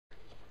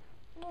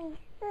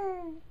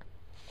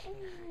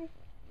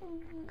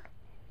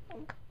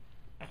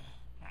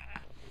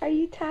Are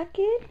you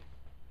talking?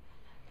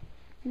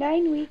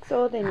 9 weeks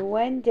old and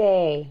 1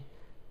 day.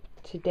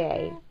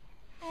 Today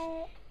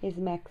is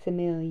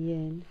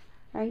Maximilian,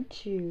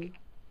 aren't you?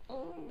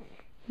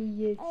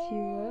 Yes,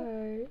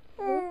 you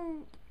are.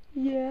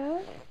 Yeah?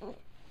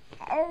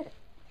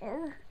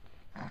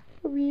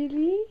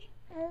 Really?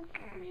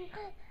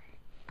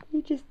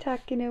 You're just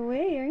talking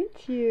away,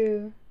 aren't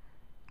you?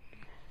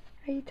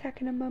 Are you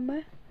talking to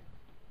Mama?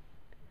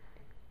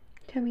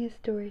 Tell me a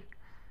story.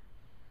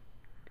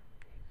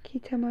 Can you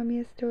tell Mommy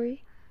a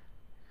story?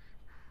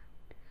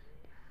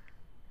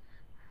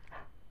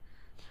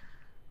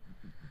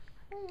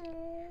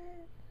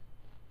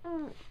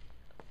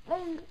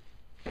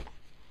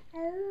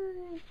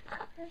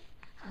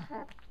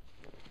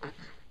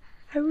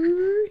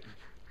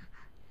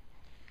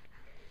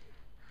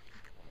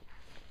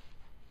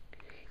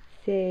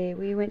 Say,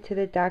 we went to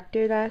the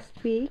doctor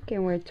last week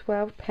and we're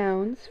 12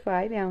 pounds,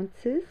 5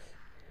 ounces,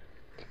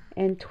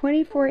 and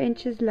 24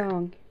 inches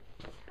long.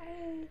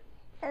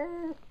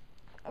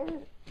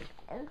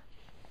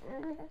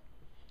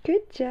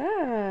 Good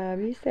job.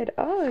 You said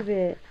all of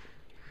it.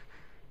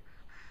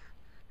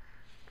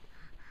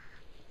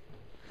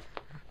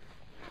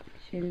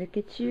 Should look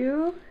at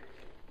you.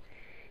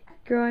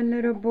 Growing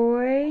little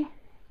boy.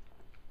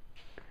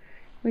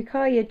 We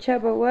call you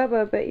Chubba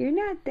Wubba, but you're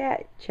not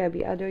that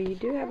chubby, although you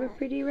do have a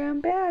pretty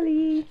round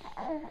belly.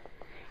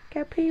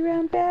 Got a pretty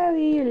round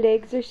belly. Your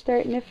legs are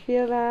starting to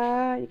fill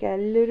out. You got a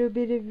little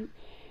bit of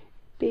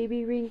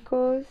baby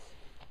wrinkles.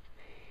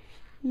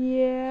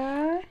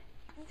 Yeah.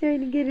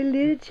 Starting to get a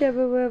little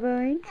Chubba Wubba,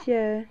 aren't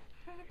ya?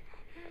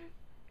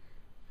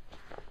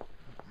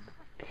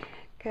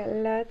 Got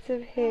lots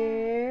of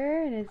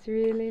hair, and it's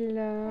really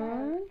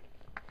long.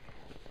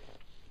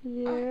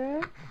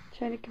 Yeah.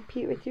 Trying to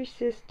compete with your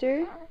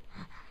sister.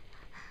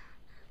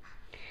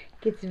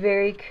 Gets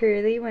very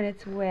curly when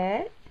it's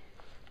wet.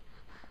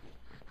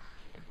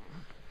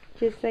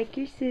 Just like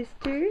your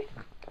sister.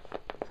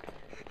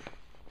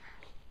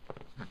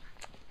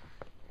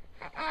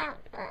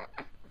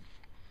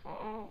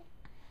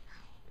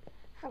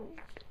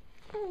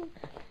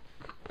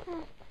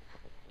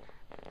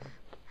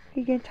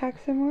 You gonna talk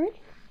some more? You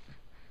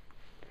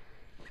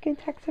gonna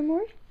talk some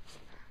more?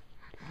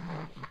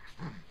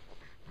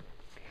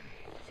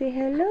 Say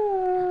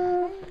hello.